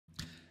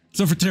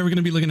So for today, we're going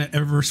to be looking at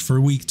Eververse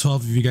for week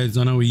 12. If you guys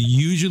don't know, we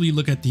usually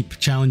look at the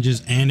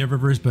challenges and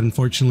Eververse, but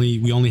unfortunately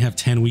we only have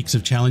 10 weeks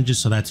of challenges.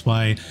 So that's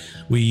why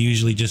we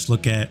usually just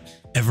look at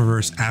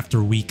Eververse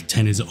after week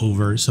 10 is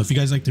over. So if you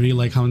guys like the video,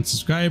 like, comment,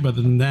 subscribe.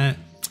 Other than that,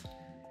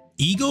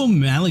 Ego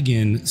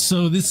Maligan.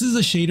 So this is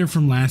a shader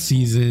from last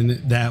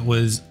season that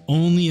was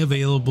only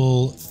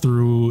available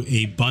through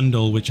a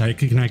bundle, which I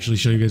can actually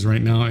show you guys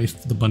right now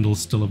if the bundle is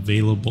still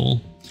available.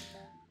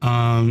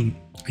 I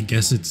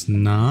guess it's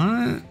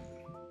not.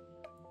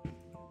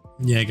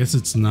 Yeah, I guess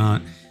it's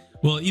not.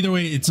 Well, either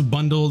way, it's a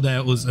bundle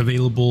that was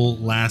available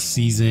last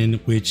season,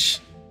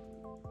 which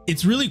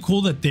it's really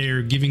cool that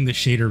they're giving the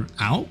shader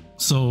out.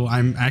 So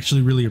I'm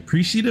actually really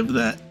appreciative of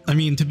that. I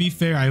mean, to be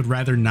fair, I would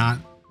rather not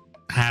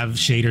have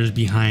shaders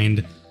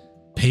behind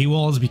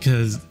paywalls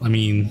because, I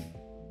mean,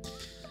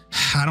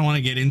 I don't want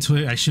to get into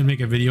it. I should make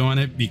a video on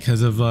it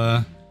because of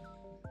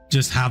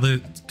just how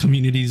the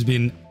community's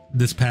been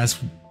this past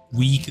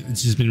week.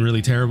 It's just been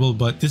really terrible,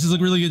 but this is a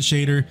really good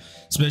shader,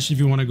 especially if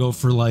you want to go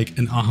for like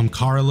an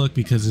Ahamkara look,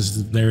 because this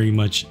is very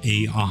much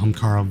a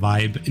Ahamkara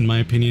vibe in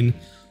my opinion.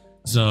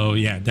 So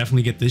yeah,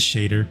 definitely get this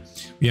shader.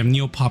 We have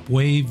Neopop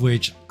Wave,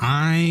 which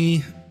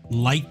I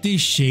like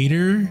this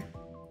shader,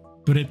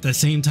 but at the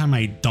same time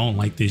I don't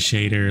like this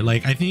shader.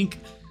 Like, I think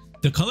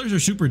the colors are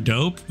super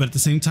dope, but at the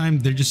same time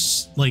they're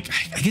just like,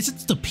 I guess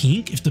it's the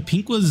pink. If the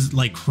pink was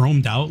like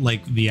chromed out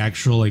like the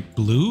actual like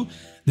blue,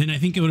 then I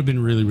think it would have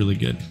been really, really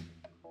good.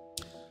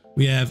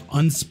 We have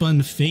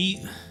Unspun Fate.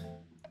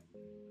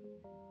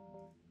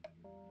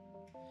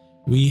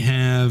 We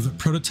have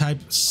Prototype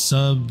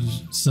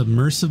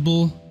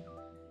Submersible.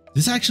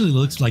 This actually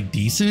looks like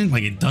decent.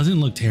 Like, it doesn't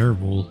look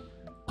terrible.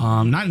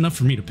 Not enough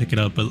for me to pick it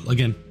up, but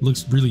again,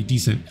 looks really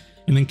decent.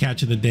 And then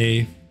Catch of the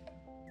Day.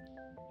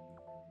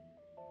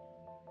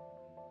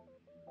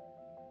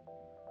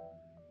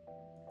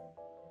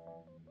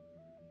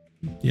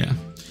 Yeah.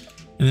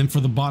 And then for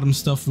the bottom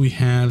stuff, we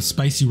have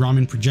Spicy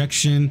Ramen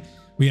Projection.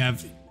 We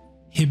have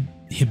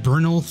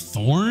Hibernal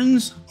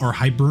Thorns or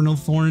Hibernal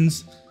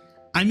Thorns.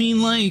 I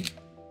mean, like,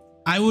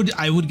 I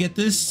would get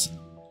this,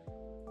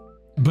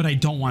 but I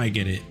don't want to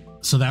get it,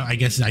 so that I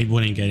guess I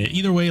wouldn't get it.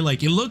 Either way,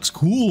 like, it looks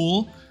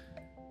cool,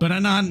 but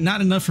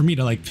not enough for me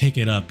to like pick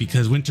it up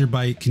because Winter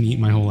Bite can eat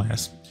my whole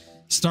ass.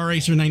 Star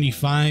Racer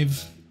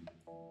 95.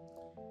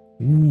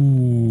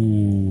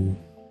 Ooh,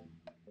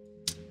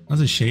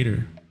 that's a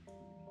shader.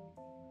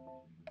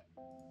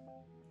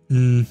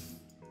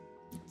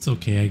 It's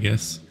okay, I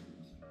guess.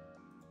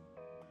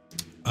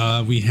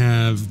 We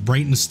have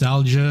Bright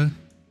Nostalgia,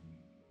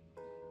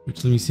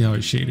 which, let me see how it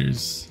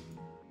shaders.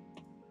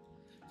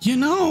 You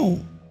know,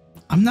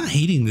 I'm not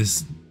hating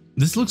this.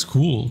 This looks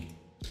cool.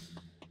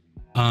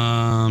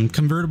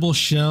 Convertible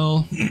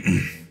Shell.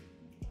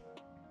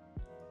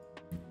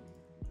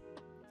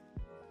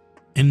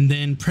 And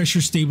then Pressure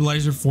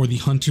Stabilizer for the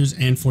Hunters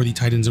and for the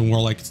Titans and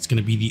Warlocks. It's going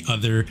to be the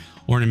other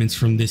ornaments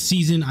from this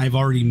season. I've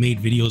already made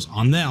videos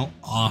on that.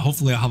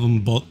 Hopefully I'll have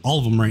them both, all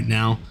of them right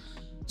now.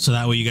 So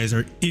that way you guys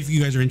are, if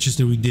you guys are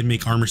interested, we did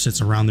make armor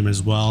sets around them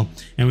as well.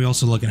 And we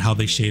also look at how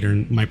they shader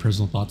and my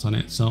personal thoughts on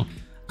it. So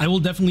I will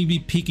definitely be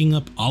picking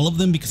up all of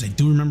them because I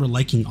do remember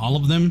liking all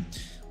of them.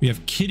 We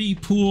have Kiddie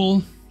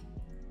Pool.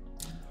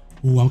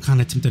 Ooh, I'm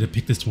kind of tempted to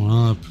pick this one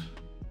up,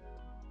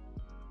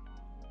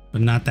 but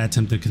not that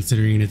tempted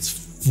considering it's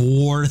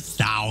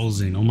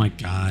 4,000. Oh my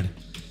God.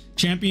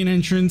 Champion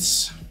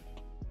Entrance.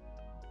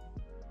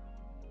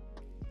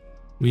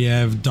 We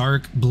have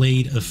Dark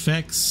Blade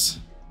Effects.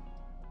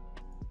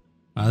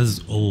 Wow, this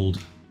is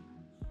old.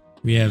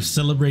 We have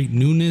Celebrate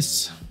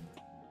Newness.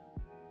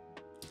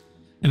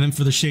 And then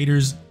for the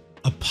shaders,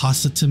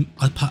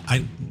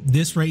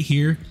 this right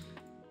here,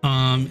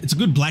 it's a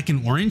good black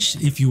and orange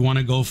if you want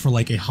to go for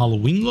like a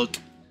Halloween look.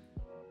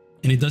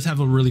 And it does have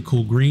a really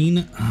cool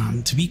green.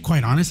 To be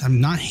quite honest,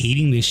 I'm not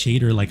hating this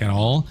shader like at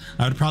all.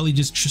 I would probably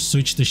just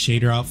switch the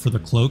shader out for the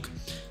cloak,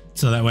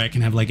 so that way I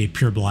can have like a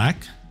pure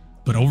black.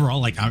 But overall,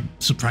 like,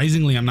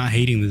 surprisingly, I'm not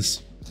hating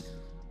this.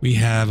 We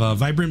have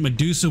Vibrant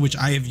Medusa, which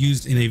I have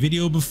used in a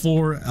video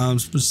before,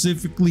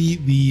 specifically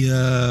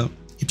the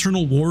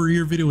Eternal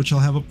Warrior video, which I'll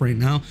have up right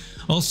now.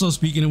 Also,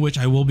 speaking of which,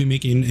 I will be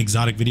making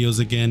exotic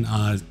videos again.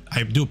 I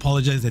do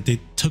apologize that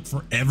they took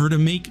forever to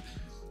make,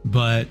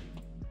 but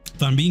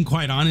if I'm being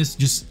quite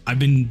honest, I've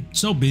been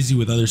so busy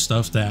with other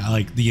stuff that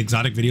like the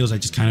exotic videos I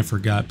just kind of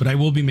forgot, but I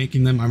will be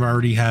making them. I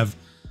already have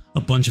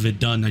a bunch of it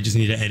done. I just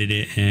need to edit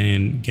it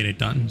and get it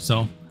done.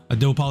 So I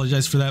do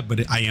apologize for that,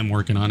 but I am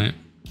working on it.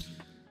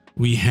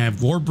 We have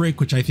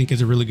Warbreak, which I think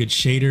is a really good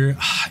shader.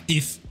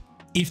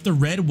 If the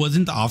red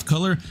wasn't the off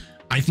color,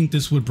 I think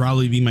this would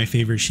probably be my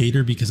favorite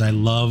shader because I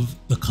love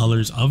the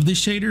colors of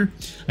this shader.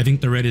 I think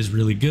the red is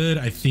really good.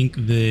 I think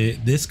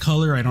this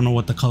color, I don't know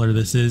what the color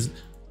this is.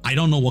 I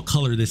don't know what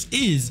color this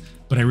is,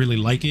 but I really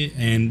like it.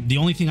 And the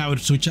only thing I would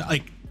switch,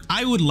 like,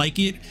 I would like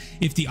it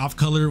if the off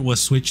color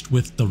was switched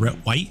with the red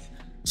white.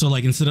 So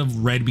like, instead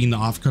of red being the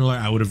off color,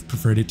 I would have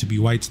preferred it to be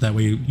white, so that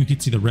way you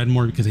could see the red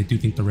more, because I do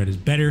think the red is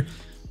better.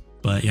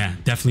 But yeah,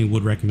 definitely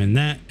would recommend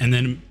that. And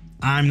then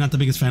I'm not the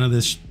biggest fan of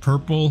this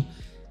purple.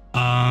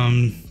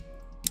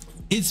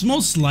 It's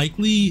most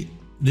likely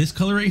this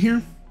color right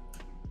here.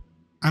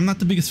 I'm not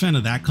the biggest fan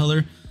of that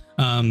color.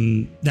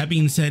 That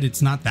being said,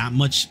 it's not that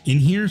much in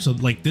here, so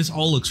like this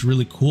all looks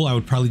really cool. I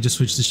would probably just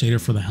switch the shader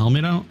for the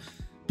helmet out,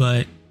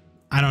 but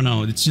I don't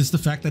know, it's just the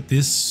fact that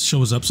this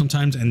shows up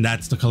sometimes, and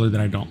that's the color that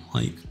I don't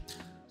like.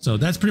 So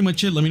that's pretty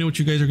much it. Let me know what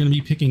you guys are going to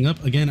be picking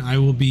up. Again, I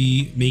will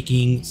be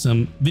making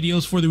some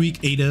videos for the week,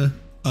 Ada,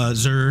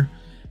 Zur,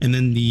 and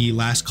then the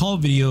last call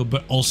video,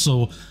 but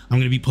also I'm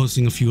going to be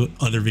posting a few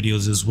other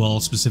videos as well.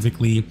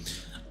 Specifically,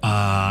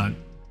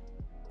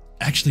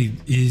 actually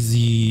is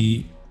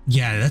the,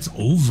 yeah, that's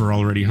over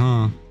already,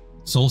 huh?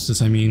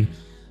 Solstice, I mean.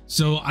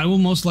 So I will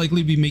most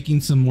likely be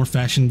making some more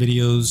fashion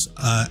videos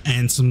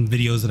and some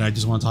videos that I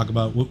just want to talk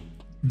about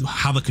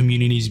how the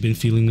community's been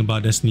feeling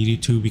about Destiny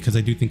 2, because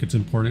I do think it's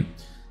important.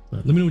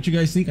 But let me know what you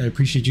guys think. I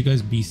appreciate you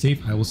guys. Be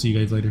safe. I will see you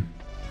guys later.